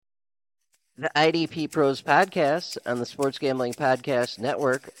The IDP Pros podcasts on the Sports Gambling Podcast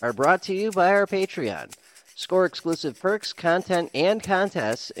Network are brought to you by our Patreon. Score exclusive perks, content, and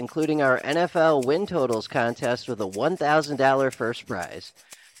contests, including our NFL win totals contest with a $1,000 first prize.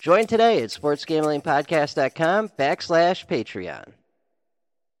 Join today at sportsgamblingpodcast.com/Patreon.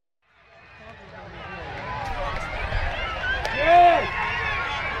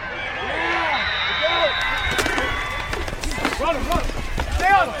 Run him, run him.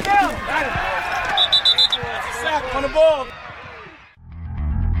 Stay on him, stay on him. Got him. Sack on the ball.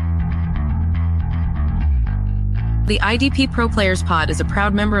 The IDP Pro Players Pod is a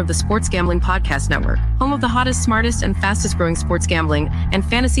proud member of the Sports Gambling Podcast Network, home of the hottest, smartest, and fastest growing sports gambling and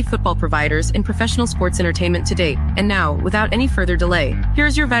fantasy football providers in professional sports entertainment to date. And now, without any further delay,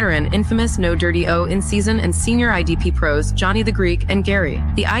 here's your veteran, infamous No Dirty O in-season and senior IDP pros, Johnny the Greek and Gary,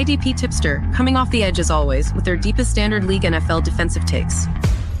 the IDP tipster, coming off the edge as always with their deepest standard league NFL defensive takes.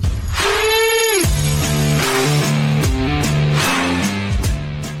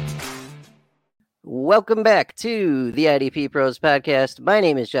 Welcome back to the IDP Pros podcast. My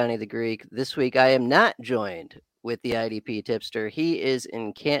name is Johnny the Greek. This week I am not joined with the IDP tipster. He is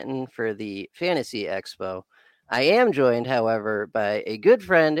in Canton for the Fantasy Expo. I am joined, however, by a good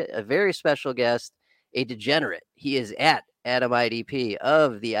friend, a very special guest, a degenerate. He is at Adam IDP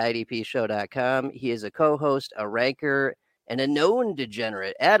of the IDPshow.com. He is a co-host, a ranker, and a known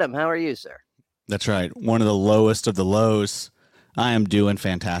degenerate. Adam, how are you, sir? That's right. One of the lowest of the lows. I am doing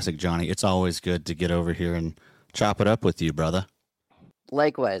fantastic, Johnny. It's always good to get over here and chop it up with you, brother.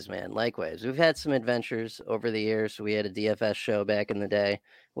 Likewise, man. Likewise. We've had some adventures over the years. We had a DFS show back in the day.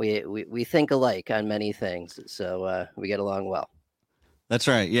 We think alike on many things, so we get along well. That's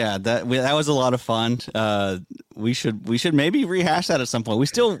right. Yeah, that was a lot of fun. We should maybe rehash that at some point. We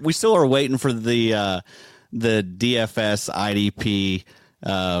still are waiting for the DFS IDP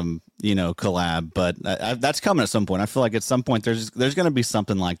collab, but that's coming at some point. I feel like at some point there's going to be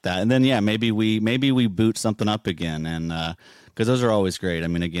something like that, and then maybe we boot something up again, and because those are always great. I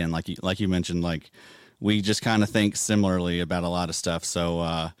mean, again, like you mentioned, like we just kind of think similarly about a lot of stuff. So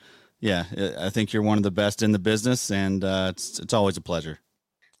I think you're one of the best in the business, and it's always a pleasure.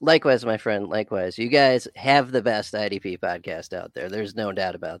 Likewise, my friend. Likewise, you guys have the best IDP podcast out there. There's no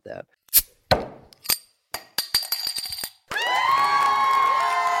doubt about that.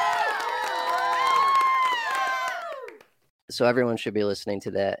 So everyone should be listening to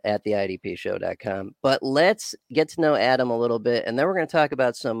that at the IDPshow.com. But let's get to know Adam a little bit, and then we're going to talk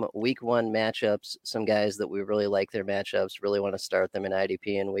about some week one matchups, some guys that we really like their matchups, really want to start them in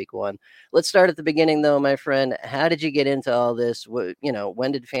IDP in week one. Let's start at the beginning, though, my friend. How did you get into all this?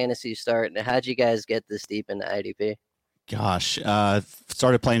 When did fantasy start, and how did you guys get this deep into IDP? Gosh,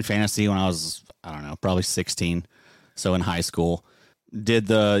 started playing fantasy when I was, probably 16, so in high school. Did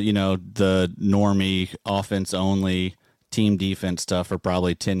the normie offense only team defense stuff for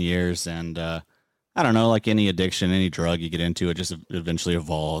probably 10 years. And like any addiction, any drug you get into, it just eventually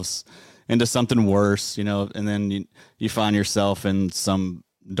evolves into something worse, and then you find yourself in some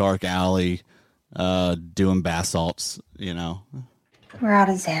dark alley doing bath salts, We're out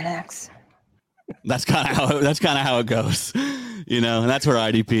of Xanax. That's kind of how it goes, and that's where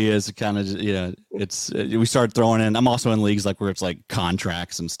IDP is kind of, we start throwing in, I'm also in leagues where it's like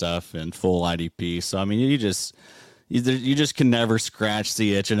contracts and stuff and full IDP. So, I mean, you just can never scratch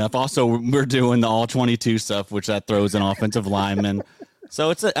the itch enough. Also, we're doing the all 22 stuff, which that throws in offensive linemen. So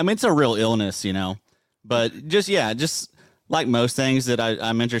it's a real illness, but just like most things that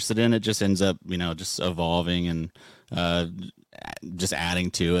I'm interested in, it just ends up, just evolving and just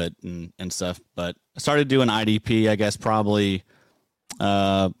adding to it and stuff. But I started doing IDP, I guess, probably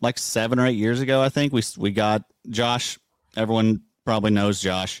 7 or 8 years ago. I think we got Josh. Everyone probably knows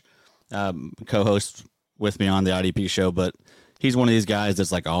Josh, co-host with me on the IDP show, but he's one of these guys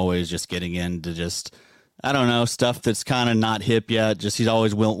that's always just getting into just, stuff that's kind of not hip yet. Just he's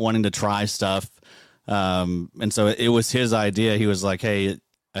always wanting to try stuff. And so it was his idea. He was like, hey,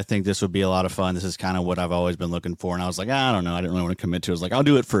 I think this would be a lot of fun. This is kind of what I've always been looking for. And I was like, I don't know. I didn't really want to commit to it. I was like, I'll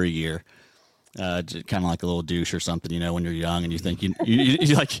do it for a year. Kind of like a little douche or something, when you're young and you think you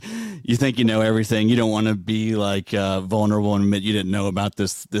think you know everything. You don't want to be vulnerable and admit you didn't know about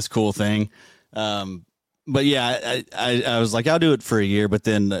this cool thing. But yeah, I was like, I'll do it for a year. But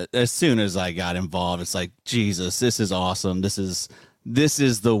then as soon as I got involved, it's like, Jesus, this is awesome. This is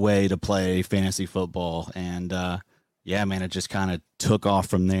the way to play fantasy football. And man, it just kind of took off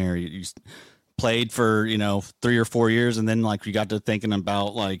from there. You played for 3 or 4 years, and then you got to thinking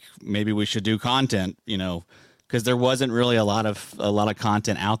about maybe we should do content, because there wasn't really a lot of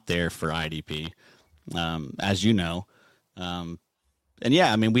content out there for IDP, as you know.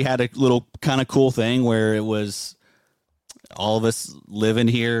 yeah, I mean, we had a little kind of cool thing where it was all of us living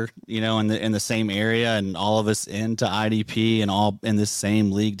here, you know, in the same area, and all of us into IDP and all in this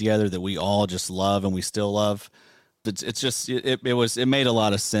same league together that we all just love and we still love. It made a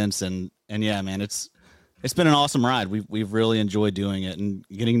lot of sense, and yeah, man, it's been an awesome ride. We've really enjoyed doing it and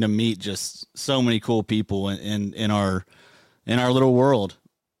getting to meet just so many cool people in our little world.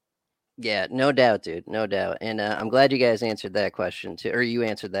 Yeah, no doubt, dude. No doubt. And I'm glad you guys answered that question too, or you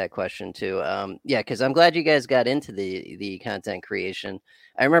answered that question too. Yeah, because I'm glad you guys got into the content creation.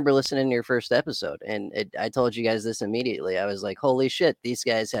 I remember listening to your first episode, and I told you guys this immediately. I was like, holy shit, these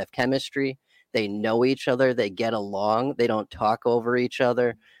guys have chemistry. They know each other. They get along. They don't talk over each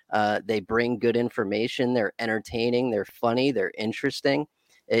other. They bring good information. They're entertaining. They're funny. They're interesting.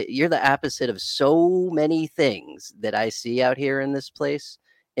 You're the opposite of so many things that I see out here in this place,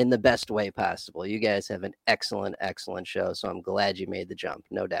 in the best way possible. You guys have an excellent, excellent show. So I'm glad you made the jump.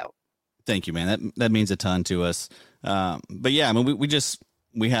 No doubt. Thank you, man. That means a ton to us. But yeah, I mean,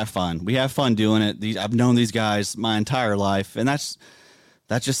 we have fun. We have fun doing it. I've known these guys my entire life, and that's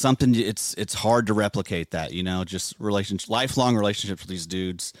just something. It's hard to replicate that, you know, just lifelong relationships with these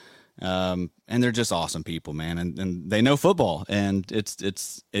dudes. And they're just awesome people, man. And they know football, and it's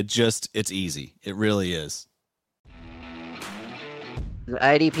easy. It really is. The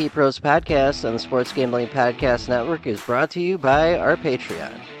IDP Pros podcast on the Sports Gambling Podcast Network is brought to you by our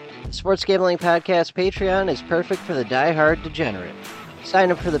Patreon. The Sports Gambling Podcast Patreon is perfect for the die-hard degenerate.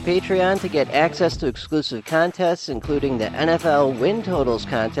 Sign up for the Patreon to get access to exclusive contests, including the NFL Win Totals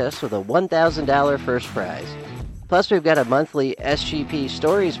contest with a $1,000 first prize. Plus, we've got a monthly SGP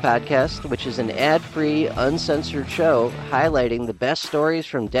Stories podcast, which is an ad-free, uncensored show highlighting the best stories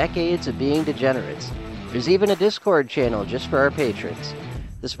from decades of being degenerates. There's even a Discord channel just for our patrons.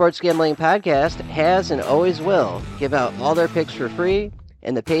 The Sports Gambling Podcast has and always will give out all their picks for free,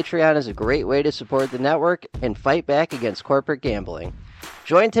 and the Patreon is a great way to support the network and fight back against corporate gambling.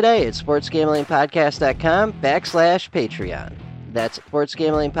 Join today at sportsgamblingpodcast.com/Patreon. That's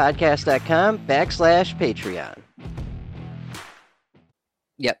sportsgamblingpodcast.com/Patreon.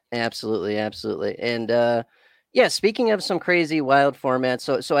 Yep, absolutely, absolutely. And yeah, speaking of some crazy wild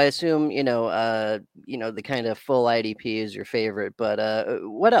formats, so I assume the kind of full IDP is your favorite, but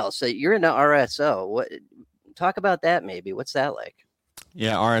what else? You're into RSO. What? Talk about that maybe. What's that like?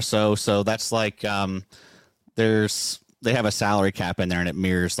 Yeah, RSO. So that's like they have a salary cap in there, and it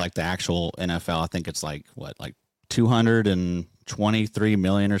mirrors like the actual NFL. I think it's like 223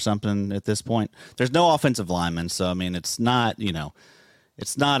 million or something at this point. There's no offensive linemen, so I mean it's not a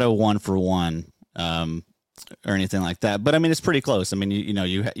 1-for-1 or anything like that. But I mean it's pretty close. I mean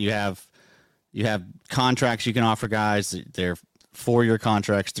you have contracts you can offer guys. They're 4-year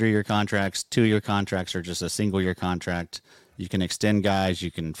contracts, 3-year contracts, 2-year contracts, or just a single-year contract. You can extend guys.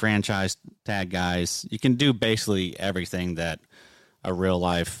 You can franchise tag guys. You can do basically everything that a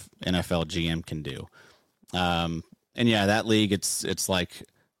real-life NFL GM can do. And yeah, that league, it's like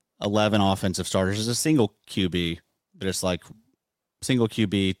 11 offensive starters. It's a single QB, but it's like single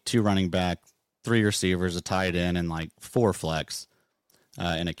QB, 2 running back, 3 receivers, a tight end, and like 4 flex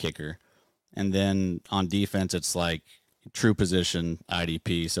and a kicker. And then on defense, it's like true position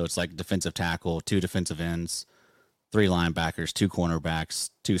IDP. So it's like defensive tackle, 2 defensive ends, 3 linebackers, 2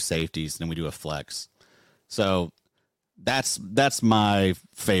 cornerbacks, 2 safeties, and then we do a flex. So that's my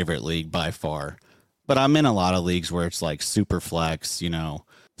favorite league by far. But I'm in a lot of leagues where it's like super flex,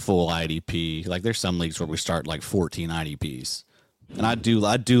 full IDP. Like there's some leagues where we start like 14 IDPs. And I do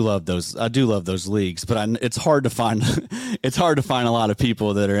love those. I do love those leagues, but it's hard to find a lot of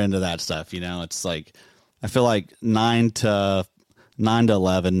people that are into that stuff. It's like, I feel like 9 to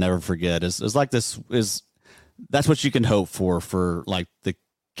 11, never forget, is like this is, that's what you can hope for like the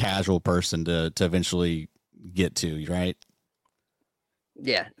casual person to eventually get to, right?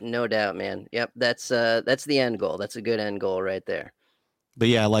 Yeah, no doubt, man. Yep, that's the end goal. That's a good end goal right there. But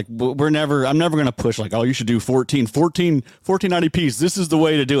yeah, like I'm never going to push like, oh, you should do 14 IDPs. This is the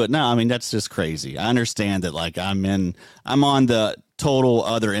way to do it. No, I mean, that's just crazy. I understand that like I'm on the total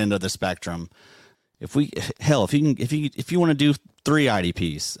other end of the spectrum. If you want to do 3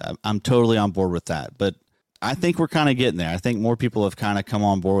 IDPs, I'm totally on board with that. But I think we're kind of getting there. I think more people have kind of come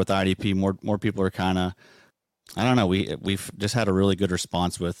on board with IDP. More people are kind of, I don't know. We've just had a really good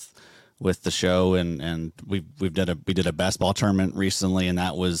response with the show, and we did a basketball tournament recently, and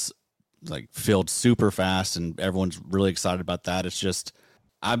that was like filled super fast, and everyone's really excited about that. It's just,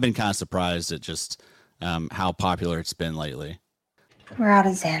 I've been kind of surprised at just how popular it's been lately. We're out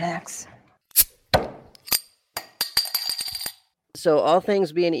of Xanax. So all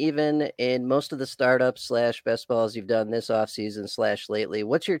things being even, in most of the startups / best balls you've done this offseason / lately,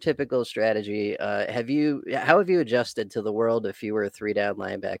 what's your typical strategy? How have you adjusted to the world of fewer 3-down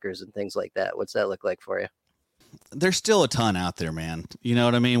linebackers and things like that? What's that look like for you? There's still a ton out there, man. You know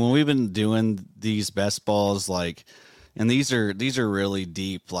what I mean? When we've been doing these best balls, like, and these are really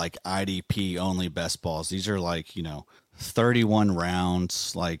deep, like IDP only best balls. These are like, 31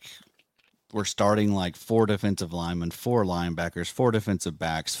 rounds. Like, we're starting like 4 defensive linemen, 4 linebackers, 4 defensive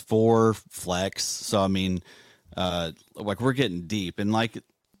backs, 4 flex. So, I mean, like, we're getting deep, and like,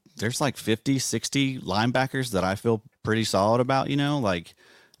 there's like 50, 60 linebackers that I feel pretty solid about, like,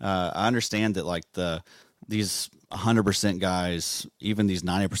 I understand that like these 100% guys, even these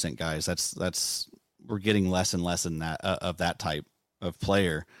 90% guys, that's we're getting less and less in that of that type of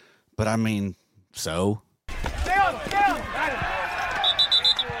player. But I mean, so Stay on him.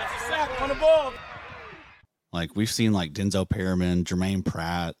 Sack on the ball. like we've seen like Denzel Perriman, Jermaine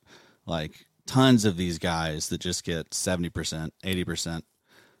Pratt, like tons of these guys that just get 70%, 80%,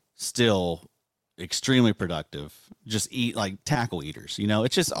 still extremely productive. Just eat like tackle eaters.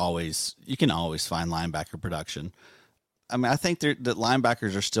 It's just always, you can always find linebacker production. I mean, I think that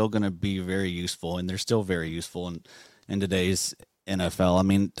linebackers are still going to be very useful, and they're still very useful in today's NFL. I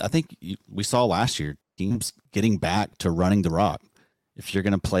mean, I think we saw last year teams getting back to running the rock. If you're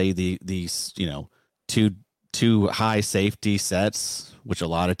going to play these, two high safety sets, which a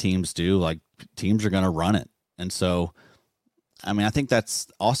lot of teams do, like teams are going to run it. And so, I mean, I think that's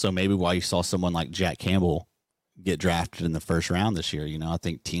also maybe why you saw someone like Jack Campbell get drafted in the first round this year. I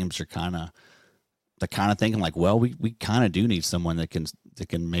think teams are kind of thinking like, well, we kind of do need someone that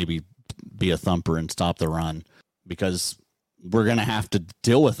can maybe be a thumper and stop the run, because we're going to have to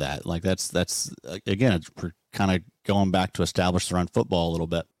deal with that. Like that's again, we're kind of going back to establish the run football a little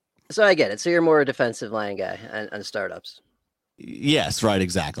bit. So I get it. So you're more a defensive line guy on startups. Yes, right.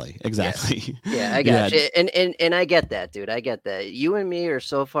 Exactly. Yeah, I got you. And I get that, dude. I get that. You and me are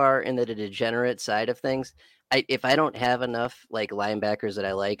so far in the degenerate side of things. If I don't have enough like linebackers that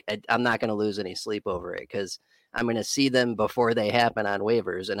I like, I'm not going to lose any sleep over it, because I'm going to see them before they happen on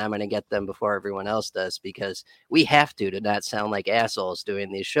waivers, and I'm going to get them before everyone else does, because we have to not sound like assholes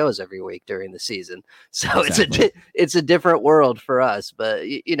doing these shows every week during the season. So exactly. It's a different world for us, but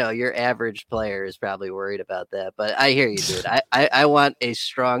your average player is probably worried about that. But I hear you, dude. I want a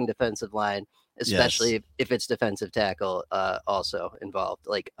strong defensive line, especially if it's defensive tackle also involved.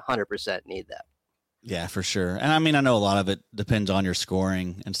 Like 100% need that. Yeah, for sure. And I mean, I know a lot of it depends on your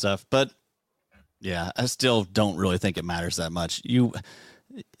scoring and stuff, but yeah, I still don't really think it matters that much.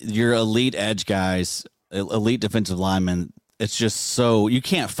 Your elite edge guys, elite defensive linemen, it's just so you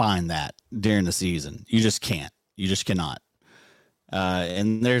can't find that during the season. You just can't. You just cannot.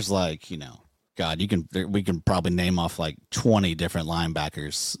 And there's like, God, we can probably name off like 20 different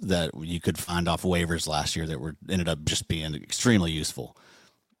linebackers that you could find off waivers last year that ended up just being extremely useful.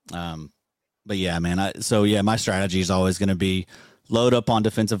 But yeah, man. My strategy is always going to be load up on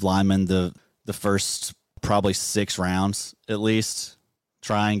defensive linemen the first probably 6 rounds at least.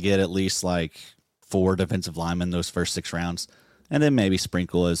 Try and get at least like 4 defensive linemen those first 6 rounds, and then maybe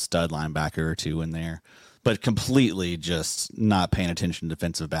sprinkle a stud linebacker or 2 in there. But completely just not paying attention to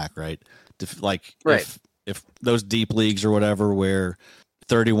defensive back, right? If those deep leagues or whatever, where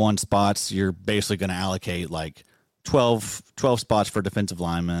 31 spots, you're basically going to allocate like 12 spots for defensive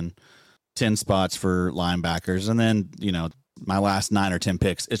linemen, 10 spots for linebackers, and then, my last 9 or 10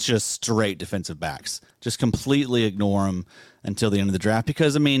 picks, it's just straight defensive backs. Just completely ignore them until the end of the draft,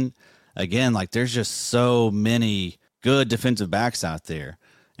 because, I mean, again, like there's just so many good defensive backs out there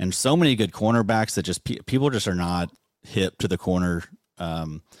and so many good cornerbacks that just people just are not hip to the corner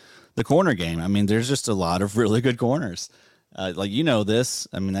game. I mean, there's just a lot of really good corners. This.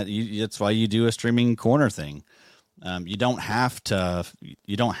 I mean, that's why you do a streaming corner thing. You don't have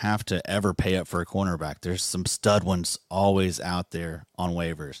to ever pay up for a cornerback. There's some stud ones always out there on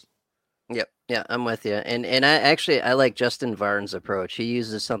waivers. Yep. Yeah, I'm with you. And I like Justin Varn's approach. He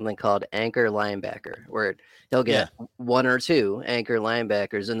uses something called anchor linebacker, where he'll get 1 or 2 anchor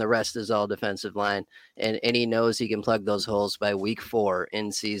linebackers and the rest is all defensive line. And he knows he can plug those holes by week 4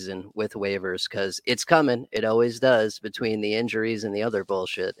 in season with waivers, because it's coming. It always does. Between the injuries and the other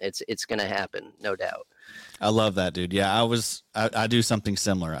bullshit, it's going to happen, no doubt. I love that, dude. Yeah, I do something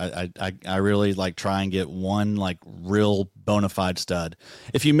similar. I really like try and get one like real bona fide stud.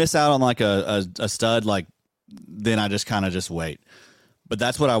 If you miss out on like a stud, like then I just kind of just wait. But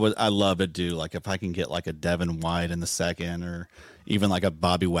that's what I love to do. Like if I can get like a Devin White in the 2nd, or even like a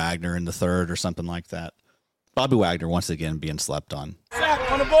Bobby Wagner in the 3rd or something like that. Bobby Wagner once again being slept on.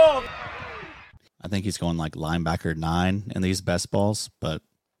 Sack on the ball. I think he's going like linebacker 9 in these best balls, but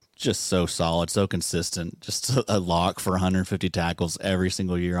just so solid, so consistent, just a lock for 150 tackles every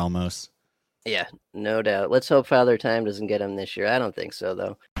single year almost. Yeah, no doubt. Let's hope Father Time doesn't get him this year. I don't think so,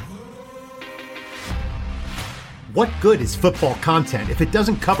 though. What good is football content if it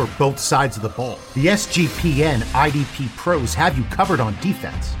doesn't cover both sides of the ball? The SGPN IDP pros have you covered on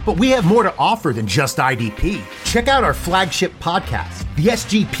defense, but we have more to offer than just IDP. Check out our flagship podcast, the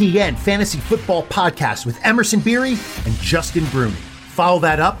SGPN Fantasy Football Podcast with Emerson Beery and Justin Bruni. Follow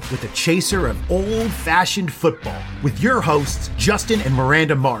that up with a chaser of old-fashioned football with your hosts, Justin and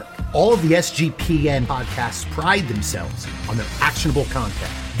Miranda Mark. All of the SGPN podcasts pride themselves on their actionable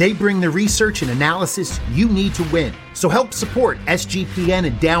content. They bring the research and analysis you need to win. So help support SGPN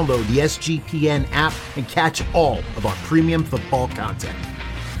and download the SGPN app and catch all of our premium football content.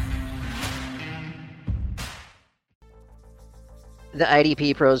 The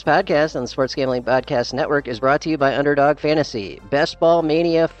IDP Pros podcast on the Sports Gambling Podcast Network is brought to you by Underdog Fantasy. Best Ball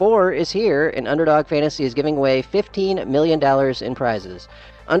Mania 4 is here, and Underdog Fantasy is giving away $15 million in prizes.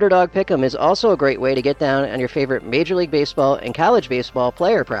 Underdog Pick'em is also a great way to get down on your favorite Major League Baseball and college baseball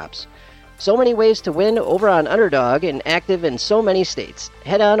player props. So many ways to win over on Underdog and active in so many states.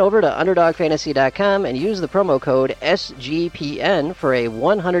 Head on over to UnderdogFantasy.com and use the promo code SGPN for a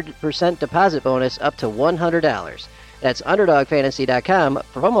 100% deposit bonus up to $100. That's UnderdogFantasy.com,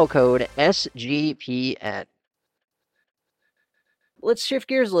 promo code SGPN. Let's shift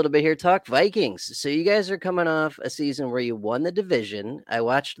gears a little bit here, talk Vikings. So you guys are coming off a season where you won the division. I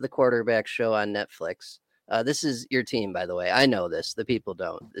watched the quarterback show on Netflix. This is your team, by the way. I know this. The people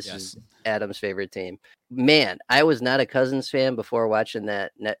don't. This is Adam's favorite team. Man, I was not a Cousins fan before watching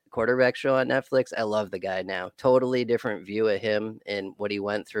that quarterback show on Netflix. I love the guy now. Totally different view of him and what he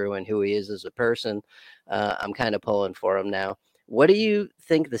went through and who he is as a person. I'm kind of pulling for him now. What do you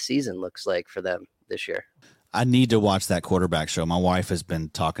think the season looks like for them this year? I need to watch that quarterback show. My wife has been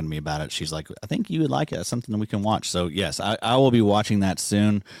talking to me about it. She's like, I think you would like it. It's something that we can watch. So, yes, I will be watching that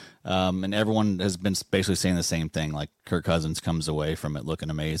soon. And everyone has been basically saying the same thing, like Kirk Cousins comes away from it looking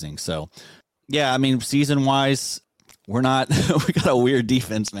amazing. So, yeah, I mean, season-wise, we're not – we got a weird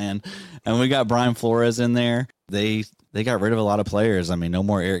defense, man. And we got Brian Flores in there. They got rid of a lot of players. I mean, no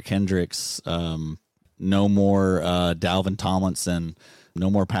more Eric Kendricks, no more Dalvin Tomlinson, no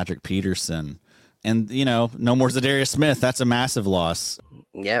more Patrick Peterson. And, you know, no more Zadarius Smith. That's a massive loss.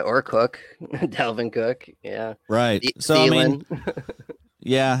 Yeah, or Cook, Dalvin Cook. Yeah. Right. So, I mean,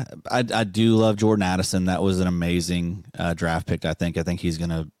 yeah, I do love Jordan Addison. That was an amazing draft pick, I think. I think he's going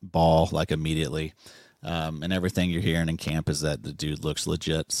to ball, like, immediately. And everything you're hearing in camp is that the dude looks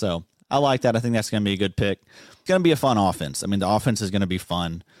legit. So I like that. I think that's going to be a good pick. It's going to be a fun offense. I mean, the offense is going to be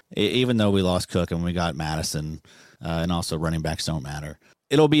fun, even though we lost Cook and we got Madison, and also running backs don't matter.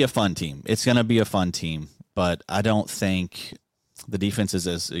 It'll be a fun team. It's going to be a fun team, but I don't think the defense is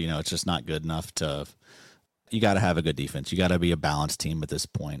as, you know, it's just not good enough to, you got to have a good defense. You got to be a balanced team at this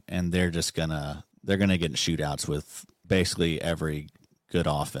point, and they're just going to get in shootouts with basically every good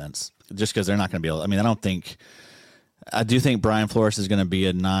offense just because they're not going to be able, I mean, I do think Brian Flores is going to be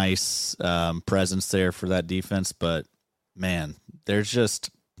a nice presence there for that defense, but man, they're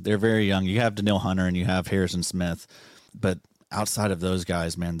very young. You have Danielle Hunter and you have Harrison Smith, but outside of those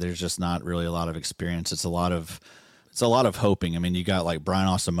guys, man, there's just not really a lot of experience. It's a lot of hoping. I mean, you got like Brian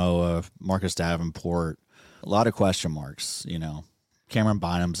Asamoah, Marcus Davenport, a lot of question marks, you know. Cameron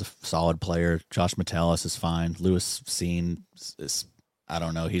Bynum's a solid player. Josh Metellus is fine. Lewis Seen is I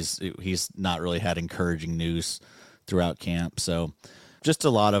don't know. He's not really had encouraging news throughout camp. So just a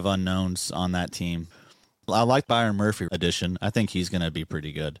lot of unknowns on that team. I like Byron Murphy addition. I think he's going to be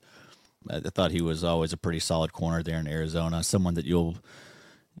pretty good. I thought he was always a pretty solid corner there in Arizona, someone that you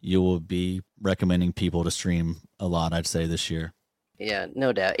will be recommending people to stream a lot, I'd say, this year. Yeah,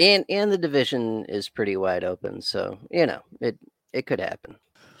 no doubt. And the division is pretty wide open, so, you know, it could happen.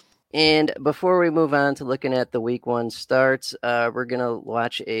 And before we move on to looking at the week 1 starts, we're going to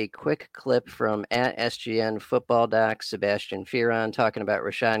watch a quick clip from at SGN Football Doc, Sebastian Fearon, talking about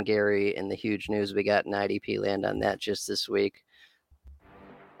Rashawn Gary and the huge news we got in IDP land on that just this week.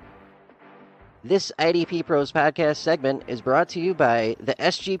 This IDP Pros podcast segment is brought to you by the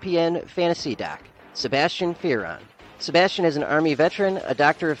SGPN Fantasy Doc, Sebastian Fearon. Sebastian is an Army veteran, a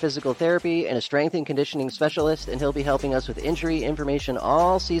doctor of physical therapy, and a strength and conditioning specialist, and he'll be helping us with injury information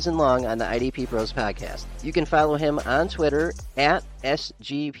all season long on the IDP Pros podcast. You can follow him on Twitter at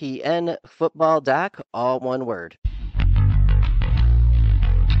SGPN Football Doc, all one word.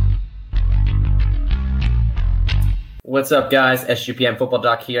 What's up, guys? SGPN Football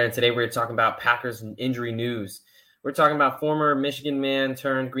Doc here, and today we're talking about Packers and injury news. We're talking about former Michigan man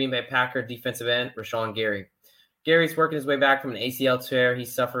turned Green Bay Packer defensive end, Rashawn Gary. Gary's working his way back from an ACL tear he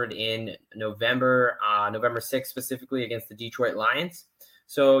suffered in November 6th, specifically against the Detroit Lions.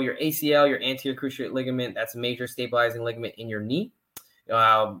 So your ACL, your anterior cruciate ligament, that's a major stabilizing ligament in your knee.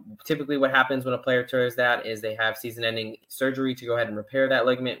 Typically what happens when a player tears that is they have season-ending surgery to go ahead and repair that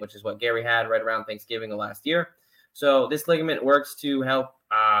ligament, which is what Gary had right around Thanksgiving of last year. So this ligament works to help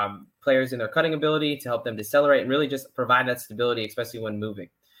players in their cutting ability, to help them decelerate and really just provide that stability, especially when moving.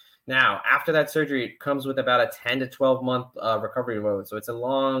 Now, after that surgery, it comes with about a 10 to 12 month recovery road. So it's a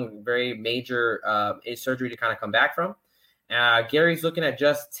long, very major surgery to kind of come back from. Gary's looking at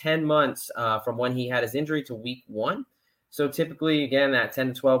just 10 months from when he had his injury to week 1. So typically, again, that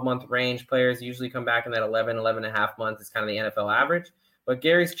 10 to 12 month range, players usually come back in that 11 and a half months is kind of the NFL average. But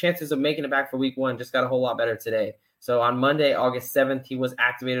Gary's chances of making it back for week 1 just got a whole lot better today. So on Monday, August 7th, he was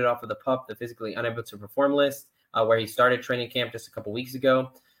activated off of the PUP, the physically unable to perform list, where he started training camp just a couple weeks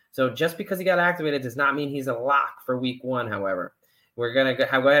ago. So just because he got activated does not mean he's a lock for week 1, however. We're going to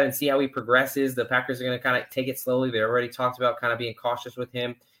go ahead and see how he progresses. The Packers are going to kind of take it slowly. They already talked about kind of being cautious with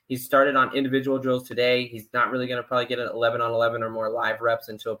him. He's started on individual drills today. He's not really going to probably get an 11 on 11 or more live reps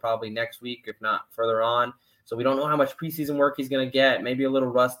until probably next week, if not further on. So we don't know how much preseason work he's going to get. Maybe a little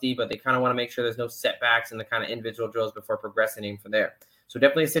rusty, but they kind of want to make sure there's no setbacks in the kind of individual drills before progressing him from there. So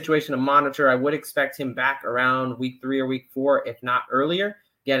definitely a situation to monitor. I would expect him back around week 3 or week 4, if not earlier.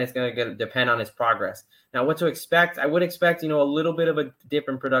 Again, it's going to depend on his progress. Now, what to expect? I would expect, a little bit of a dip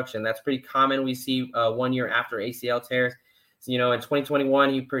in production. That's pretty common. We see 1 year after ACL tears. So, in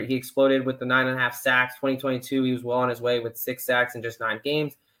 2021, he exploded with the 9.5 sacks. 2022, he was well on his way with 6 sacks in just 9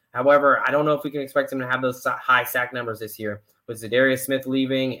 games. However, I don't know if we can expect him to have those high sack numbers this year. With Zadarius Smith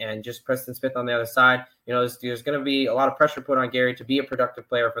leaving and just Preston Smith on the other side, there's going to be a lot of pressure put on Gary to be a productive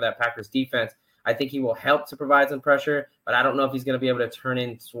player for that Packers defense. I think he will help to provide some pressure, but I don't know if he's going to be able to turn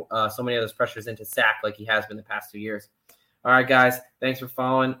in so many of those pressures into sack like he has been the past 2 years. All right, guys, thanks for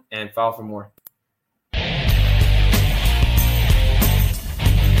following, and follow for more.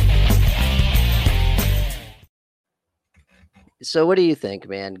 So what do you think,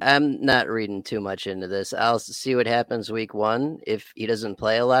 man? I'm not reading too much into this. I'll see what happens week 1. If he doesn't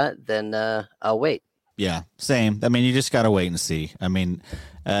play a lot, then I'll wait. Yeah, same. I mean, you just got to wait and see. I mean,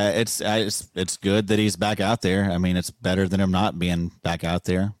 it's good that he's back out there. I mean, it's better than him not being back out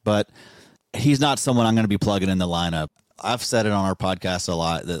there, but he's not someone I'm going to be plugging in the lineup. I've said it on our podcast a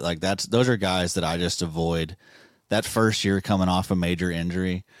lot that those are guys that I just avoid. That first year coming off a major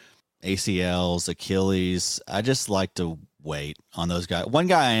injury, ACLs, Achilles, I just like to wait on those guys. One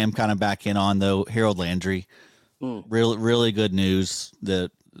guy I am kind of back in on, though, Harold Landry. Really good news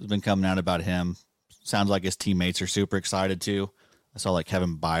that has been coming out about him. Sounds like his teammates are super excited too. I saw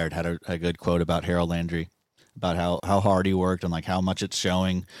Kevin Byard had a good quote about Harold Landry, about how hard he worked and how much it's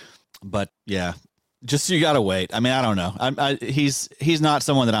showing. But yeah, just you got to wait. I mean, I don't know. He's not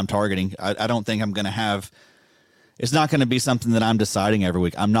someone that I'm targeting. I don't think I'm going to have. It's not going to be something that I'm deciding every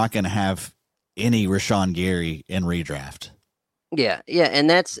week. I'm not going to have any Rashawn Gary in redraft. Yeah, and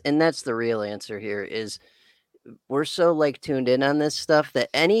that's the real answer here is we're so tuned in on this stuff that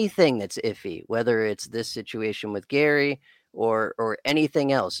anything that's iffy, whether it's this situation with Gary or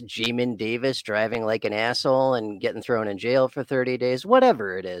anything else, Jamin Davis driving like an asshole and getting thrown in jail for 30 days,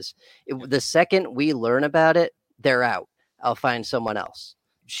 whatever it is, the second we learn about it, they're out. I'll find someone else.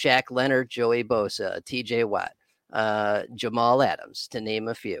 Shaq Leonard, Joey Bosa, TJ Watt, Jamal Adams, to name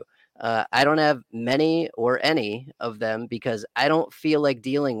a few. I don't have many or any of them because I don't feel like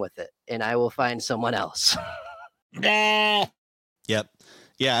dealing with it, and I will find someone else. Yep.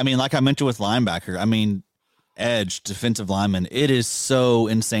 Yeah, I mean, like I mentioned with linebacker, I mean, edge, defensive lineman, it is so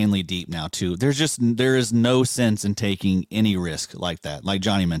insanely deep now, too. There is no sense in taking any risk like that. Like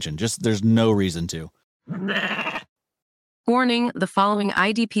Johnny mentioned, there's no reason to. Warning, the following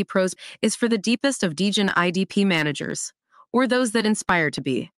IDP Pros is for the deepest of Degen IDP managers, or those that inspire to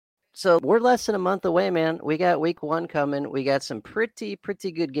be. So we're less than a month away, man. We got week 1 coming. We got some pretty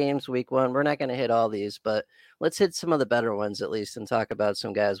good games week 1. We're not going to hit all these, but let's hit some of the better ones at least and talk about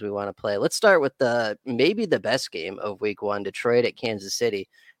some guys we want to play. Let's start with maybe the best game of week 1, Detroit at Kansas City,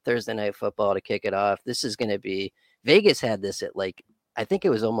 Thursday Night Football to kick it off. This is going to be, Vegas had this at I think it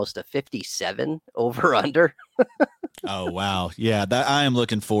was almost a 57 over under. Oh, wow. Yeah, I am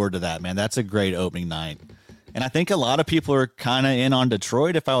looking forward to that, man. That's a great opening night. And I think a lot of people are kind of in on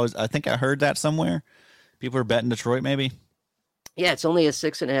Detroit. I think I heard that somewhere. People are betting Detroit, maybe. Yeah, it's only a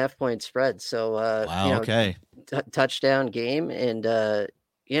 6.5 point spread. So, wow, okay. Touchdown game. And,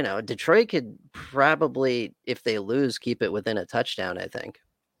 Detroit could probably, if they lose, keep it within a touchdown, I think.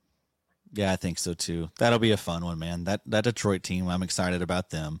 Yeah, I think so too. That'll be a fun one, man. That Detroit team, I'm excited about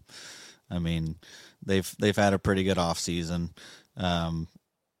them. I mean, they've had a pretty good offseason.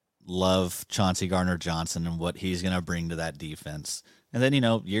 Love Chauncey Gardner-Johnson and what he's going to bring to that defense. And then,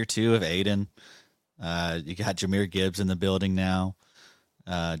 year 2 of Aiden, you got Jahmyr Gibbs in the building now.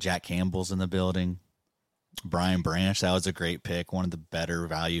 Jack Campbell's in the building. Brian Branch, that was a great pick. One of the better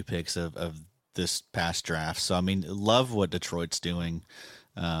value picks of this past draft. So, I mean, love what Detroit's doing.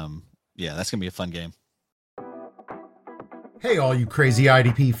 Yeah, that's going to be a fun game. Hey, all you crazy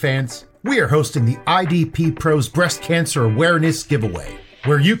IDP fans. We are hosting the IDP Pros Breast Cancer Awareness Giveaway,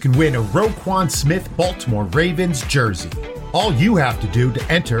 where you can win a Roquan Smith Baltimore Ravens jersey. All you have to do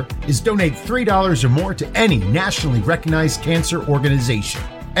to enter is donate $3 or more to any nationally recognized cancer organization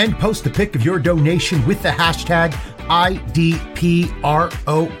and post a pic of your donation with the hashtag IDPROS.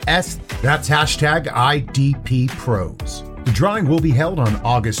 That's hashtag IDPPros. The drawing will be held on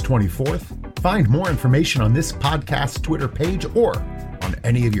August 24th. Find more information on this podcast Twitter page or on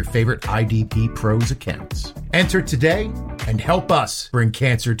any of your favorite IDP Pros accounts. Enter today and help us bring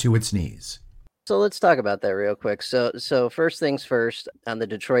cancer to its knees. So let's talk about that real quick. So first things first, on the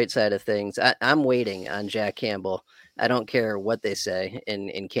Detroit side of things, I'm waiting on Jack Campbell. I don't care what they say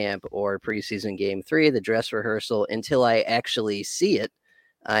in camp or preseason game 3, the dress rehearsal, until I actually see it.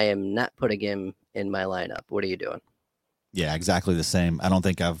 I am not putting him in my lineup. What are you doing? Yeah, exactly the same. I don't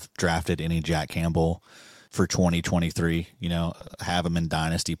think I've drafted any Jack Campbell for 2023. Have him in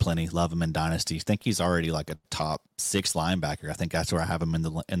Dynasty plenty. Love him in Dynasty. Think he's already like a top 6 linebacker. I think that's where I have him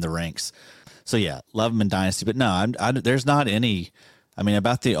in the ranks. So yeah, love him in Dynasty. But no, there's not any. I mean,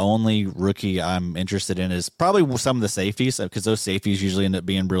 about the only rookie I'm interested in is probably some of the safeties, because those safeties usually end up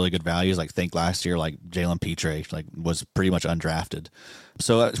being really good values. Like think last year, like Jalen Petre, was pretty much undrafted.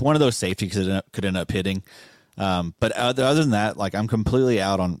 So it's one of those safeties could end up hitting. But other than that, I'm completely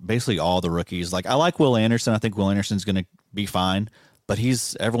out on basically all the rookies. I like Will Anderson. I think Will Anderson's going to be fine, but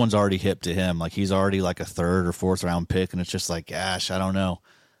everyone's already hip to him. He's already like a 3rd or 4th round pick. And it's just gosh, I don't know.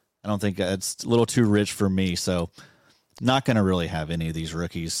 I don't think it's a little too rich for me. So not going to really have any of these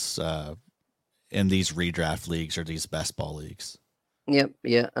rookies, in these redraft leagues or these best ball leagues. Yep.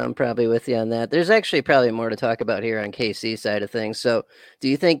 Yeah, I'm probably with you on that. There's actually probably more to talk about here on KC side of things. So do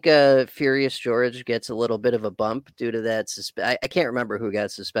you think Furious George gets a little bit of a bump due to that? I can't remember who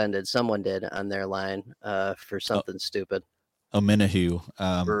got suspended. Someone did on their line for something stupid. Ominahu.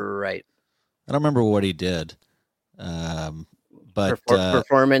 Right. I don't remember what he did. But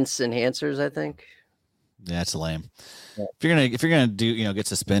performance enhancers, I think. Yeah, that's lame. Yeah. If you're gonna do get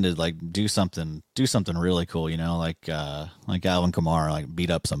suspended, do something really cool, like Alvin Kamara, beat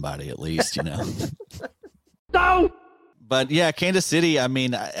up somebody at least, No. But yeah, Kansas City. I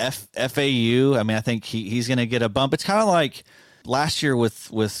mean, FAU. I mean, I think he's gonna get a bump. It's kind of like last year with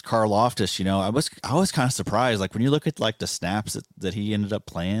Karlaftis. I was kind of surprised. When you look at the snaps that he ended up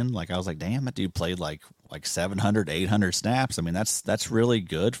playing, I was like, damn, that dude played like 700, 800 snaps. I mean, that's really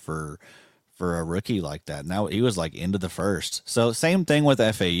good for a rookie like that. Now he was into the first. So same thing with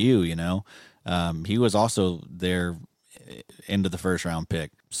FAU, he was also their into the first round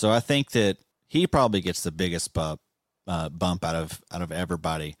pick. So I think that he probably gets the biggest bump out of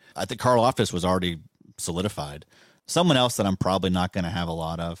everybody. I think Karlaftis was already solidified. Someone else that I'm probably not going to have a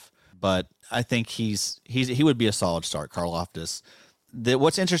lot of, but I think he would be a solid start. Karlaftis.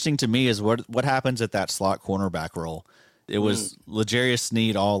 What's interesting to me is what happens at that slot cornerback role. It was L'Jarius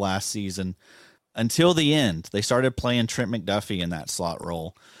Sneed all last season until the end. They started playing Trent McDuffie in that slot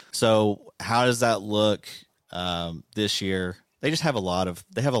role. So how does that look this year? They just have a lot of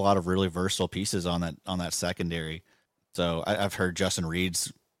really versatile pieces on that secondary. So I've heard Justin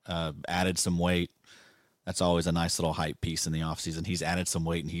Reed's added some weight. That's always a nice little hype piece in the offseason. He's added some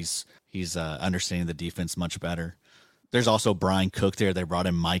weight and he's understanding the defense much better. There's also Brian Cook there. They brought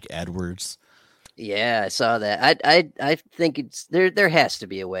in Mike Edwards. Yeah, I saw that. I think it's there has to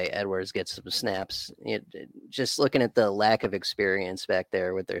be a way Edwards gets some snaps. Just looking at the lack of experience back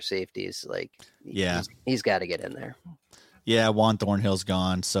there with their safeties, he's got to get in there. Yeah, Juan Thornhill's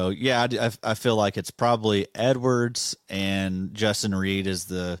gone. So yeah, I feel like it's probably Edwards and Justin Reed is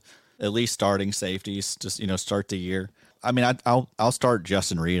the at least starting safeties. Just start the year. I mean, I'll start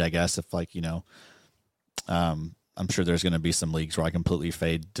Justin Reed, I guess, if I'm sure there's going to be some leagues where I completely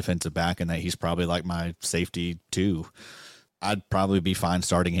fade defensive back and that he's probably my safety too. I'd probably be fine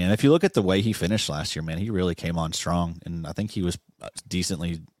starting him. If you look at the way he finished last year, man, he really came on strong. And I think he was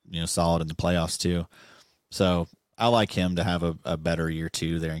decently, solid in the playoffs too. So I like him to have a better year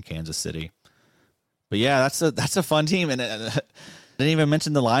too there in Kansas City. But yeah, that's a fun team. And didn't even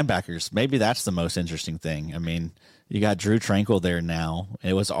mention the linebackers. Maybe that's the most interesting thing. I mean, You got Drew Tranquil there now.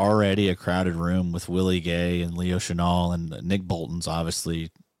 It was already a crowded room with Willie Gay and Leo Chenal, and Nick Bolton's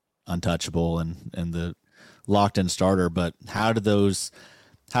obviously untouchable and the locked-in starter. But how did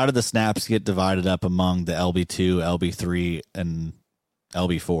the snaps get divided up among the LB2, LB3, and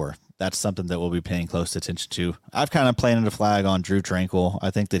LB4? That's something that we'll be paying close attention to. I've kind of planted a flag on Drew Tranquil. I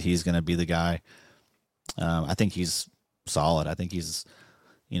think that he's going to be the guy. I think he's solid. I think he's,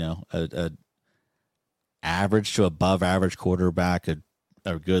 a average to above average quarterback,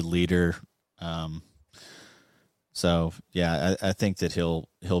 a good leader. So yeah, I think that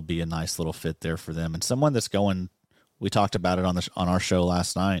he'll be a nice little fit there for them, and someone that's going. We talked about it on our show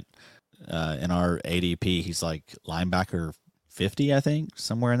last night in our ADP. He's like linebacker 50, I think,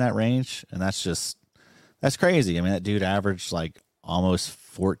 somewhere in that range, and that's crazy. I mean, that dude averaged like almost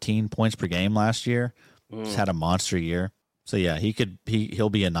 14 points per game last year. Just had a monster year. So yeah, he'll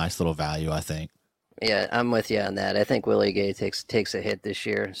be a nice little value, I think. Yeah, I'm with you on that. I think Willie Gay takes a hit this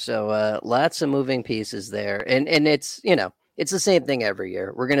year. So lots of moving pieces there. And it's, it's the same thing every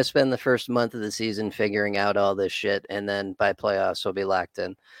year. We're going to spend the first month of the season figuring out all this shit, and then by playoffs we'll be locked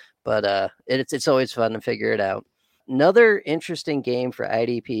in. But it's always fun to figure it out. Another interesting game for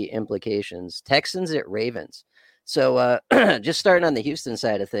IDP implications, Texans at Ravens. So just starting on the Houston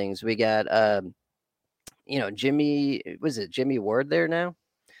side of things, we got Jimmy Ward there now?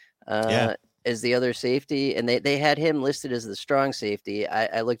 As the other safety, and they had him listed as the strong safety.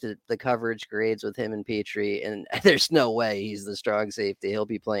 I looked at the coverage grades with him and Petrie, and there's no way he's the strong safety. He'll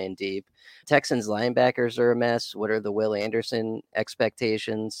be playing deep. Texans linebackers are a mess. What are the Will Anderson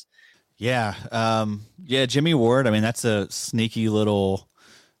expectations? Yeah. Jimmy Ward, I mean, that's a sneaky little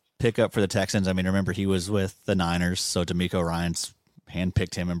pickup for the Texans. I mean, remember he was with the Niners, so D'Amico Ryans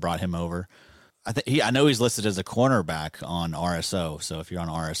handpicked him and brought him over. I know he's listed as a cornerback on RSO, so if you're on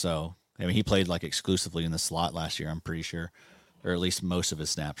RSO, I mean, he played like exclusively in the slot last year, I'm pretty sure, or at least most of his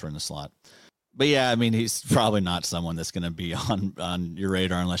snaps were in the slot. But yeah, I mean, he's probably not someone that's going to be on your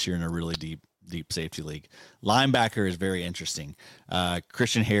radar unless you're in a really deep safety league. Linebacker is very interesting.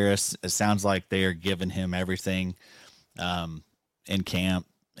 Christian Harris, it sounds like they are giving him everything in camp,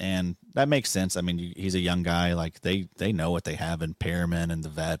 and that makes sense. I mean, he's a young guy. Like they know what they have in Perriman and the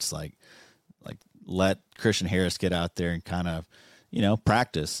vets. Like let Christian Harris get out there and kind of,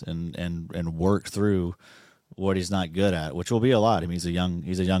 practice and work through what he's not good at, which will be a lot. I mean, he's a young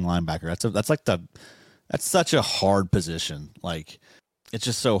linebacker. That's such a hard position. Like, it's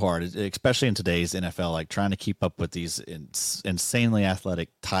just so hard, especially in today's NFL, like trying to keep up with these insanely athletic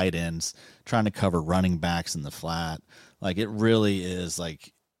tight ends, trying to cover running backs in the flat. Like, it really is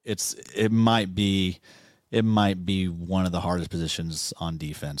like, it might be one of the hardest positions on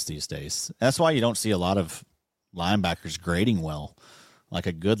defense these days. That's why you don't see a lot of linebackers grading well. Like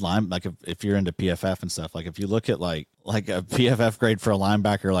a good like if you're into PFF and stuff, like if you look at like a PFF grade for a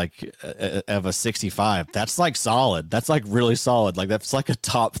linebacker, like of a 65, that's like solid. That's like really solid. Like that's like a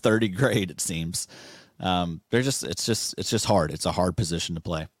top 30 grade, it seems. It's just hard. It's a hard position to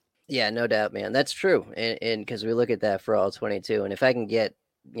play. Yeah, no doubt, man. That's true. And because we look at that for all 22, and if I can get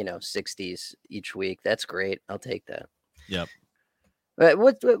 60s each week, that's great. I'll take that. Yep. But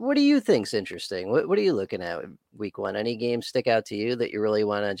what do you think's interesting? What are you looking at week one? Any games stick out to you that you really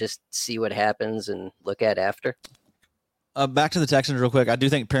want to just see what happens and look at after? Back to the Texans real quick. I do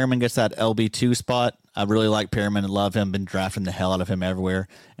think Perriman gets that LB2 spot. I really like Perriman and love him. Been drafting the hell out of him everywhere.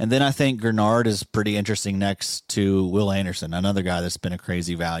 And then I think Gernard is pretty interesting next to Will Anderson, another guy that's been a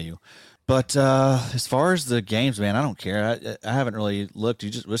crazy value. But as far as the games, man, I don't care. I haven't really looked.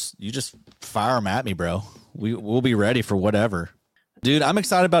 You just fire them at me, bro. We'll be ready for whatever. Dude, I'm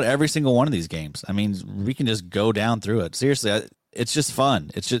excited about every single one of these games. I mean, we can just go down through it. Seriously, it's just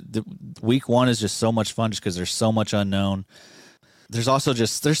fun. It's just week one is just so much fun just because there's so much unknown. There's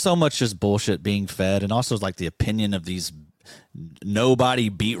so much just bullshit being fed, and also like the opinion of these nobody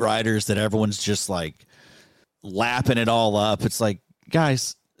beat writers that everyone's just like lapping it all up. It's like,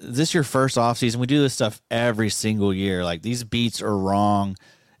 guys, this is your first offseason. We do this stuff every single year. Like, these beats are wrong,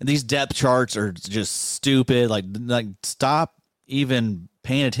 and these depth charts are just stupid. Like stop even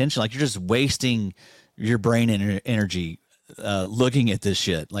paying attention. Like, you're just wasting your brain energy looking at this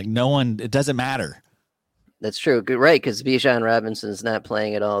shit. Like, it doesn't matter. That's true. Good, right? Because Bijan Robinson's not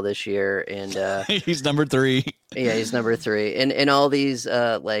playing at all this year, and he's number 3. Yeah, he's number 3. And all these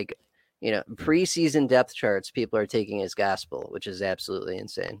preseason depth charts, people are taking as gospel, which is absolutely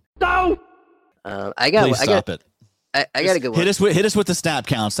insane. No. Please stop it. I got a good one. Hit us with the snap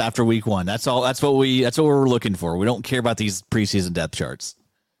counts after week one. That's all. That's what we're looking for. We don't care about these preseason depth charts.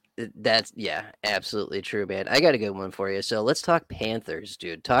 That's absolutely true, man. I got a good one for you. So let's talk Panthers,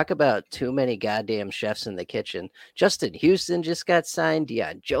 dude. Talk about too many goddamn chefs in the kitchen. Justin Houston just got signed.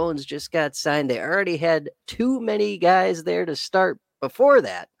 Deion Jones just got signed. They already had too many guys there to start before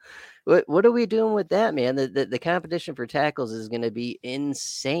that. What are we doing with that, man? The competition for tackles is going to be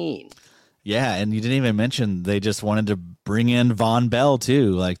insane. Yeah, and you didn't even mention they just wanted to bring in Von Bell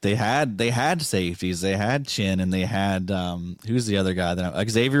too. Like they had safeties, they had Chin, and they had who's the other guy that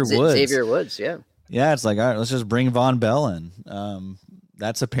Xavier Woods. Xavier Woods, yeah. Yeah, it's like, all right, let's just bring Von Bell in.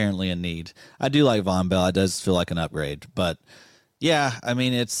 That's apparently a need. I do like Von Bell. It does feel like an upgrade, but yeah, I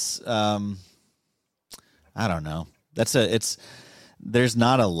mean it's I don't know. There's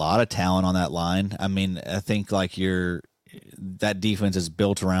not a lot of talent on that line. I mean, I think like that defense is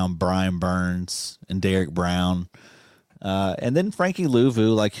built around Brian Burns and Derek Brown. And then Frankie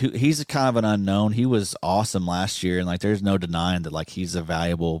Louvu, like he's kind of an unknown. He was awesome last year. And like, there's no denying that like he's a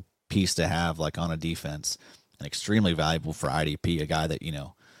valuable piece to have like on a defense and extremely valuable for IDP, a guy that,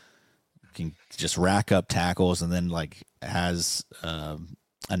 can just rack up tackles and then like has a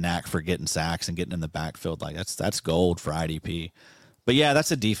knack for getting sacks and getting in the backfield. Like that's gold for IDP. But yeah, that's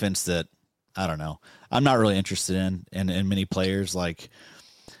a defense that I don't know. I'm not really interested in many players. Like,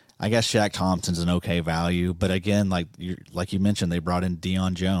 I guess Shaq Thompson's an okay value, but again, like you mentioned, they brought in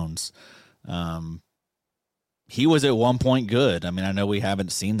Deion Jones. He was at one point good. I mean, I know we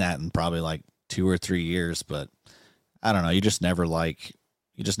haven't seen that in probably like 2 or 3 years, but I don't know. You just never like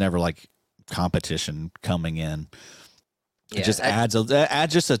competition coming in. It just adds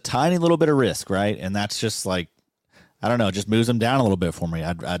just a tiny little bit of risk, right? And that's just like, I don't know, it just moves them down a little bit for me.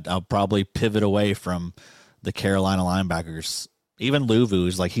 I'll probably pivot away from the Carolina linebackers. Even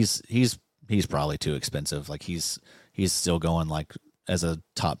Louvu's like he's probably too expensive. Like he's still going like as a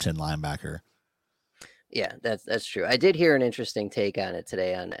top 10 linebacker. Yeah, that's true. I did hear an interesting take on it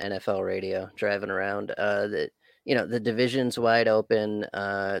today on NFL radio driving around. That the division's wide open.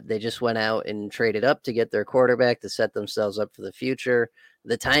 They just went out and traded up to get their quarterback to set themselves up for the future.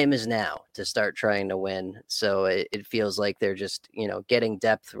 The time is now to start trying to win. So it feels like they're just, getting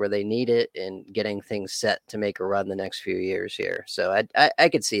depth where they need it and getting things set to make a run the next few years here. So I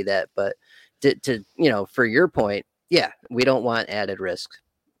could see that, but to for your point, yeah, we don't want added risk.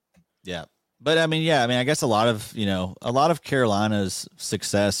 Yeah. But I guess a lot of Carolina's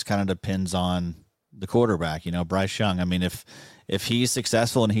success kind of depends on the quarterback, Bryce Young. I mean, if he's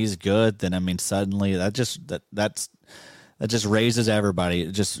successful and he's good, then I mean, suddenly that just raises everybody.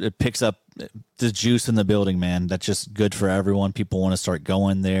 It picks up the juice in the building, man. That's just good for everyone. People want to start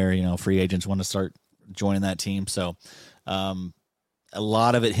going there. Free agents want to start joining that team. So a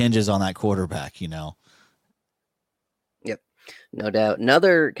lot of it hinges on that quarterback, Yep. No doubt.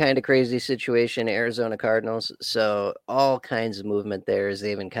 Another kind of crazy situation, Arizona Cardinals. So all kinds of movement there.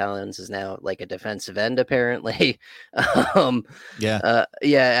 Zaven Collins is now like a defensive end, apparently.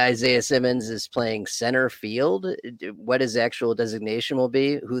 Isaiah Simmons is playing center field. What his actual designation will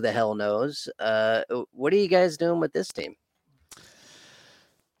be, who the hell knows? What are you guys doing with this team?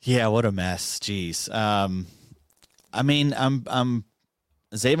 Yeah, what a mess. Jeez.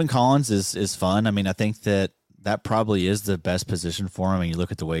 Zaven Collins is fun. I mean, I think that probably is the best position for him. I mean, you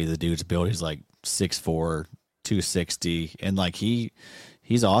look at the way the dude's built, he's like 6'4", 260, and like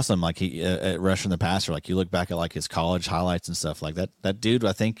he's awesome. Like he at rushing the passer. Like you look back at like his college highlights and stuff like that. That dude,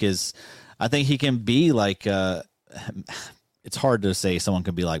 I think he can be like. It's hard to say someone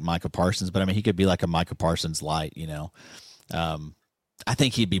could be like Micah Parsons, but I mean he could be like a Micah Parsons light. I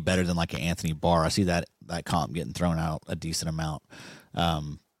think he'd be better than like an Anthony Barr. I see that comp getting thrown out a decent amount.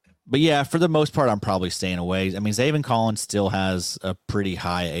 But yeah, for the most part, I'm probably staying away. I mean, Zaven Collins still has a pretty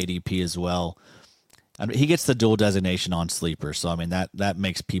high ADP as well. I mean, he gets the dual designation on sleeper, so I mean that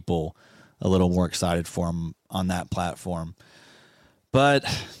makes people a little more excited for him on that platform. But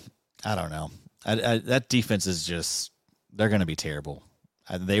I don't know. That defense is just—they're going to be terrible.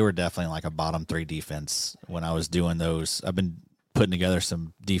 They were definitely like a bottom 3 defense when I was doing those. I've been putting together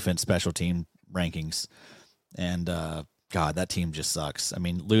some defense special team rankings, and God, that team just sucks. I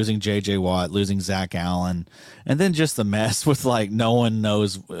mean, losing J.J. Watt, losing Zach Allen, and then just the mess with like no one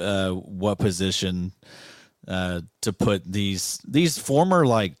knows what position to put these former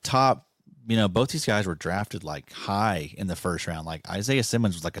like top. Both these guys were drafted like high in the first round. Like Isaiah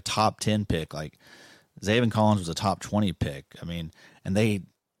Simmons was like a top 10 pick. Like Zaven Collins was a top 20 pick. I mean, and they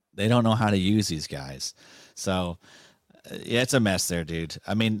don't know how to use these guys. So. Yeah, it's a mess there, dude.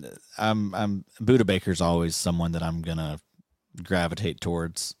 I mean, Buda Baker's always someone that I'm gonna gravitate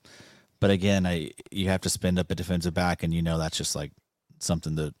towards, but again, you have to spend up a defensive back, and that's just like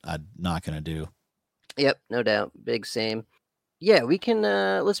something that I'm not gonna do. Yep, no doubt. Big same. Yeah, we can.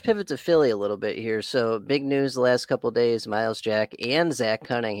 Let's pivot to Philly a little bit here. So, big news the last couple of days: Miles Jack and Zach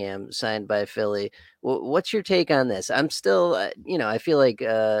Cunningham signed by Philly. What's your take on this? I'm still, I feel like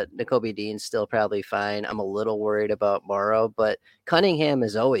Nakobe Dean's still probably fine. I'm a little worried about Morrow, but Cunningham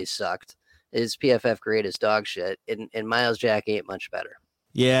has always sucked. His PFF grade is dog shit, and Miles Jack ain't much better.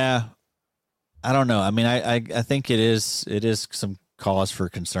 Yeah, I don't know. I mean, I think it is some cause for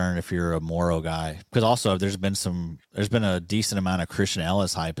concern if you're a Morrow guy, because also there's been a decent amount of Christian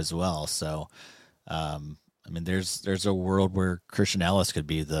Ellis hype as well. So, I mean, there's a world where Christian Ellis could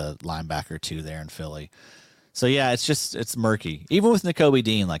be the linebacker too there in Philly. So yeah, it's murky. Even with Nakobe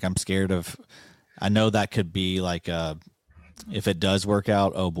Dean, like I'm scared of. I know that could be like if it does work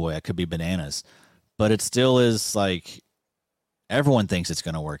out, oh boy, it could be bananas. But it still is like. Everyone thinks it's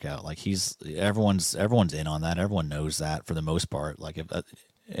going to work out. Like everyone's in on that. Everyone knows that for the most part. Like if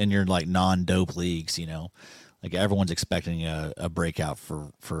in your like non-dope leagues, like everyone's expecting a breakout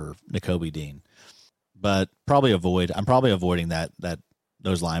for Nakobe Dean. But I'm probably avoiding that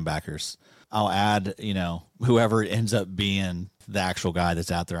those linebackers. I'll add, whoever ends up being the actual guy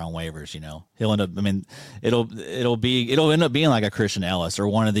that's out there on waivers, he'll end up. I mean, it'll end up being like a Christian Ellis or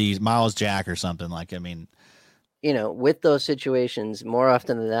one of these Miles Jack or something. Like, I mean. With those situations, more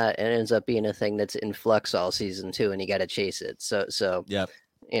often than not, it ends up being a thing that's in flux all season too, and you got to chase it. So, yep.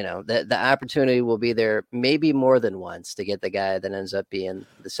 The opportunity will be there maybe more than once to get the guy that ends up being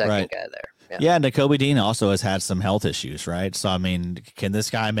the second guy there. Yeah, Nakobe Dean also has had some health issues, right? So, I mean, can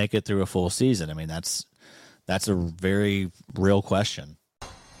this guy make it through a full season? I mean, that's a very real question.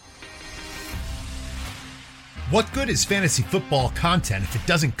 What good is fantasy football content if it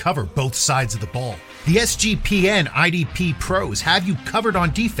doesn't cover both sides of the ball? The SGPN IDP pros have you covered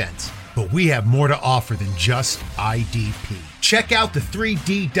on defense, but we have more to offer than just IDP. Check out the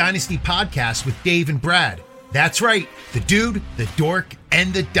 3D Dynasty podcast with Dave and Brad. That's right, the dude, the dork,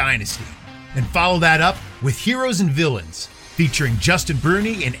 and the dynasty. And follow that up with Heroes and Villains, featuring Justin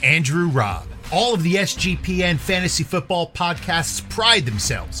Bruni and Andrew Robb. All of the SGPN fantasy football podcasts pride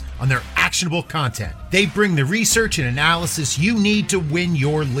themselves on their actionable content. They bring the research and analysis you need to win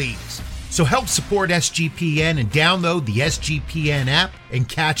your leagues. So help support SGPN and download the SGPN app and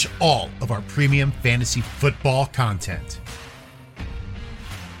catch all of our premium fantasy football content.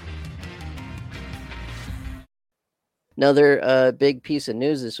 Another big piece of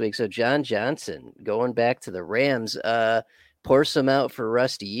news this week. So John Johnson going back to the Rams. Pour some out for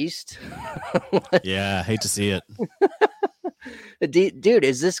Rusty East. Yeah, hate to see it. Dude,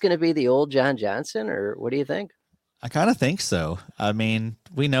 is this going to be the old John Johnson, or what do you think? I kind of think so. I mean,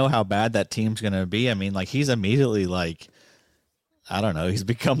 we know how bad that team's going to be. I mean, like he's immediately like, I don't know, he's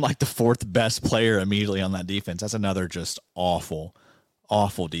become like the fourth best player immediately on that defense. That's another just awful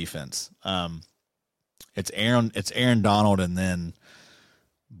defense. It's Aaron Donald, and then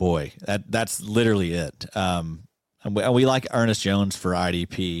boy, that's literally it. And we like Ernest Jones for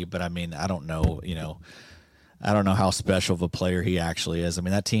IDP, but I mean, I don't know how special of a player he actually is. I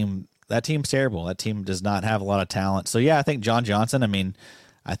mean, that team's terrible. That team does not have a lot of talent. So yeah, I think John Johnson, I mean,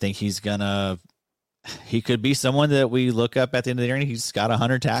 I think he could be someone that we look up at the end of the year and he's got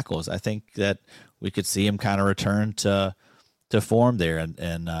 100 tackles. I think that we could see him kind of return to form there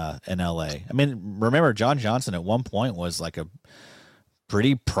in LA. I mean, remember John Johnson at one point was like a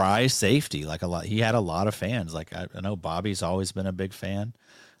pretty prized safety, like he had a lot of fans. Like I know Bobby's always been a big fan.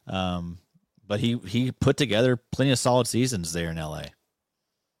 But he put together plenty of solid seasons there in LA.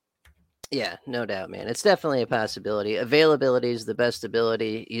 Yeah, no doubt, man. It's definitely a possibility. Availability is the best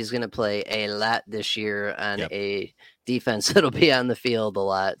ability. He's going to play a lot this year on a defense that'll be on the field a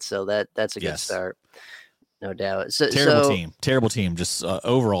lot. So that's a good start. No doubt. So, terrible team. Just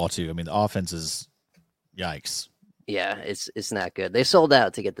overall too. I mean, the offense is yikes. Yeah, it's not good. They sold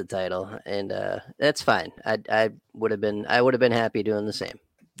out to get the title, and that's fine. I would have been happy doing the same.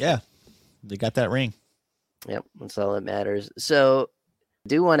 Yeah, they got that ring. Yep, that's all that matters. So, I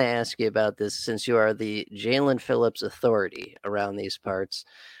do want to ask you about this since you are the Jalen Phillips authority around these parts.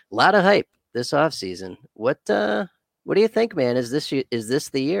 A lot of hype this offseason. What do you think, man? Is this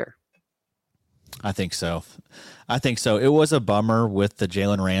the year? I think so. It was a bummer with the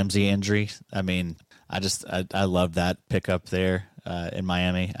Jalen Ramsey injury. I mean, I love that pickup there in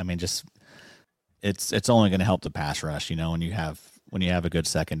Miami. I mean, just it's only going to help the pass rush, when you have a good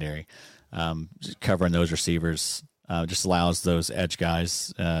secondary. Just covering those receivers just allows those edge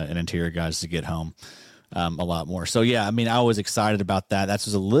guys and interior guys to get home a lot more. So yeah, I mean, I was excited about that. That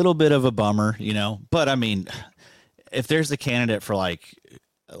was a little bit of a bummer, But I mean, if there's a candidate for like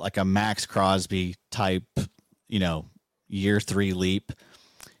a Max Crosby type, year 3 leap,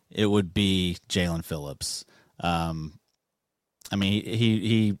 it would be Jalen Phillips. I mean,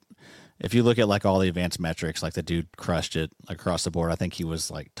 he if you look at like all the advanced metrics, like the dude crushed it across the board. I think he was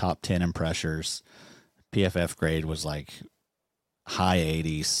like top 10 in pressures. PFF grade was like high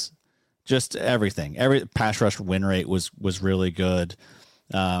 80s. Just everything. Every pass rush win rate was really good.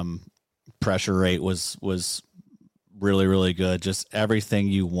 Pressure rate was really, really good. Just everything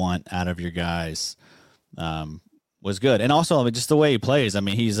you want out of your guys was good. And also, I mean, just the way he plays. I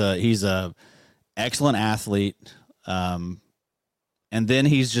mean, he's a excellent athlete. And then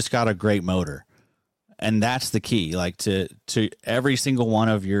he's just got a great motor. And that's the key. Like to every single one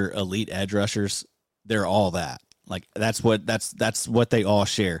of your elite edge rushers, they're all that. Like that's what they all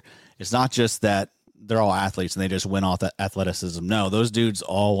share. It's not just that they're all athletes and they just win off that athleticism. No, those dudes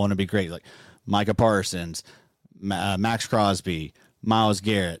all want to be great. Like Micah Parsons, Max Crosby, Myles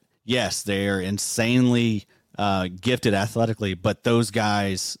Garrett. Yes, they are insanely gifted athletically, but those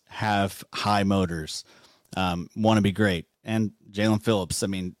guys have high motors, want to be great. And Jalen Phillips, I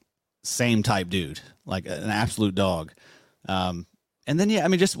mean, same type dude, like an absolute dog. And then, yeah, I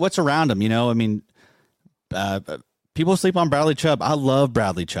mean, just what's around him, you know, I mean, people sleep on Bradley Chubb. I love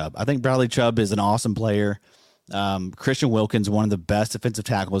Bradley Chubb. I think Bradley Chubb is an awesome player. Christian Wilkins, one of the best defensive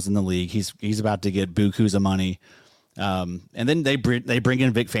tackles in the league. He's about to get bukus of money. And then they bring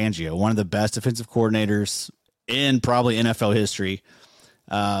in Vic Fangio, one of the best defensive coordinators in probably NFL history.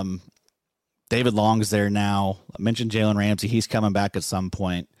 David Long's there now. I mentioned Jalen Ramsey. He's coming back at some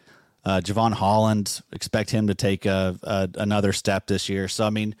point. Javon Holland, expect him to take another step this year. So,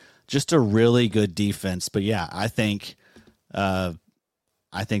 I mean, just a really good defense. But, yeah, I think the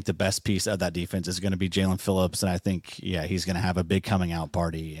best piece of that defense is going to be Jalen Phillips. And I think, yeah, he's going to have a big coming out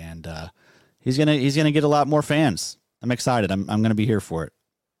party. And he's gonna get a lot more fans. I'm excited. I'm going to be here for it.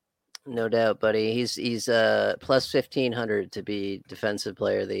 No doubt, buddy. He's plus 1,500 to be defensive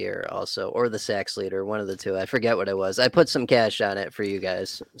player of the year also, or the sacks leader, one of the two. I forget what it was. I put some cash on it for you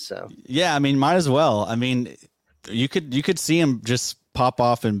guys. So yeah, I mean, might as well. I mean, you could see him just pop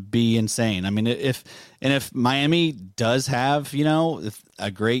off and be insane. I mean, if Miami does have, you know, a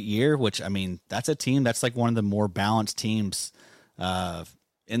great year, which, I mean, that's a team that's like one of the more balanced teams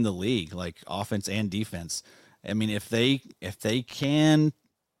in the league, like offense and defense. I mean, if they can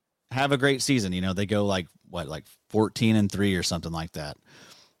have a great season, you know, they go like 14-3 or something like that.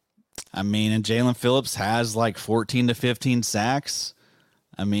 I mean, and Jalen Phillips has like 14 to 15 sacks.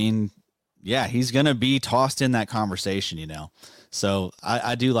 I mean, yeah, he's going to be tossed in that conversation, you know? So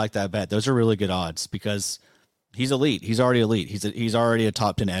I do like that bet. Those are really good odds because he's elite. He's already elite. He's already a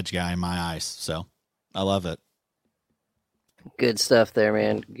top 10 edge guy in my eyes. So I love it. Good stuff there,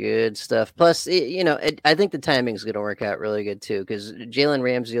 man. Good stuff. Plus, you know, I think the timing is going to work out really good too, because Jalen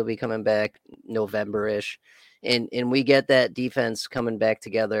Ramsey will be coming back November-ish, and we get that defense coming back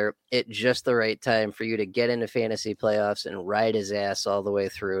together at just the right time for you to get into fantasy playoffs and ride his ass all the way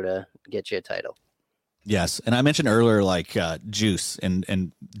through to get you a title. Yes, and I mentioned earlier, like juice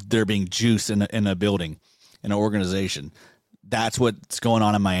and there being juice in a building, in an organization. That's what's going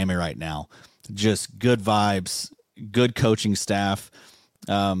on in Miami right now. Just good vibes. Good coaching staff,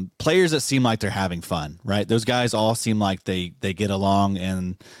 players that seem like they're having fun, right? Those guys all seem like they get along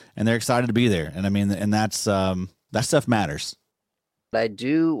and they're excited to be there. And I mean, and that's that stuff matters. I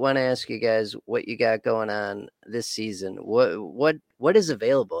do want to ask you guys what you got going on this season. What is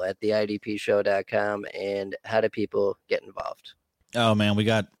available at the IDPshow.com and how do people get involved? Oh man, we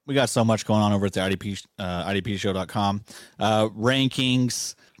got so much going on over at the IDPshow.com.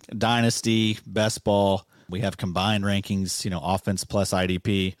 Rankings, dynasty, best ball. We have combined rankings, you know, offense plus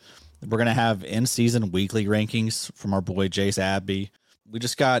IDP. We're going to have in-season weekly rankings from our boy Jace Abbey. We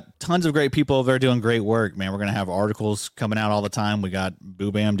just got tons of great people over there doing great work, man. We're going to have articles coming out all the time. We got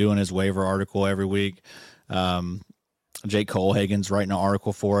Boo Bam doing his waiver article every week. Jake Colhagen's writing an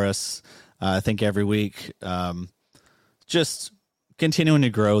article for us, I think every week. Just continuing to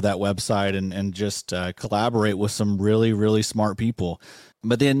grow that website and just collaborate with some really, really smart people.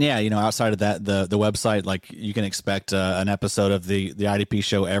 But then, yeah, you know, outside of that, the website, like you can expect an episode of the IDP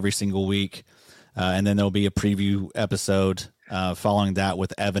show every single week. And then there'll be a preview episode following that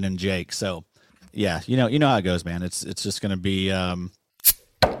with Evan and Jake. So, yeah, you know how it goes, man. It's just going to be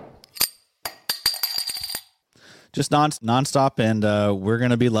just nonstop, and we're going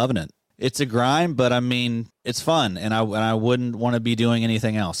to be loving it. It's a grind, but I mean, it's fun, and I wouldn't want to be doing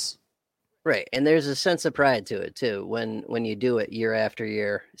anything else. Right, and there's a sense of pride to it too when you do it year after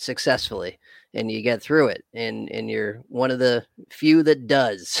year successfully, and you get through it, and you're one of the few that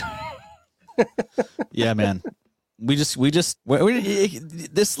does. Yeah, man. We just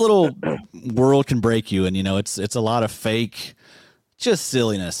this little world can break you, and you know it's a lot of fake, just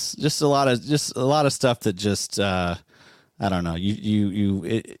silliness, just a lot of stuff that just I don't know.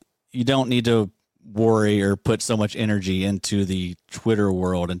 You don't need to worry or put so much energy into the Twitter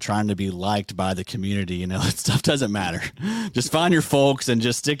world and trying to be liked by the community. That stuff doesn't matter. Just find your folks and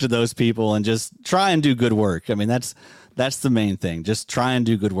just stick to those people and just try and do good work. I mean, that's the main thing. Just try and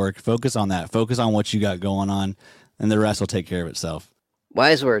do good work. Focus on that. Focus on what you got going on, and the rest will take care of itself.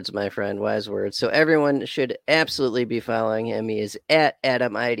 Wise words, my friend. Wise words. So everyone should absolutely be following him. He is at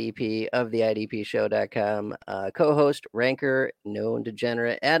Adam IDP of the IDPshow.com. Co-host, ranker, known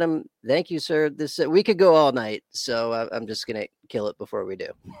degenerate. Adam, thank you, sir. We could go all night, so I'm just gonna kill it before we do.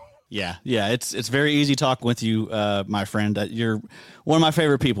 Yeah. It's very easy talking with you, my friend. You're one of my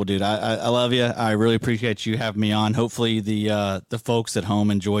favorite people, dude. I love you. I really appreciate you having me on. Hopefully the folks at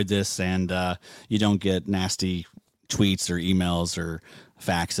home enjoyed this, and you don't get nasty tweets or emails or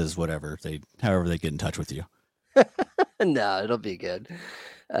faxes, however they get in touch with you. No, it'll be good.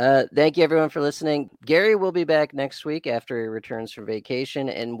 Thank you everyone for listening. Gary will be back next week after he returns from vacation,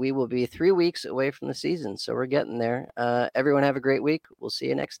 and we will be 3 weeks away from the season. So we're getting there. Everyone have a great week. We'll see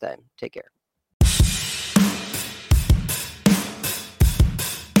you next time. Take care.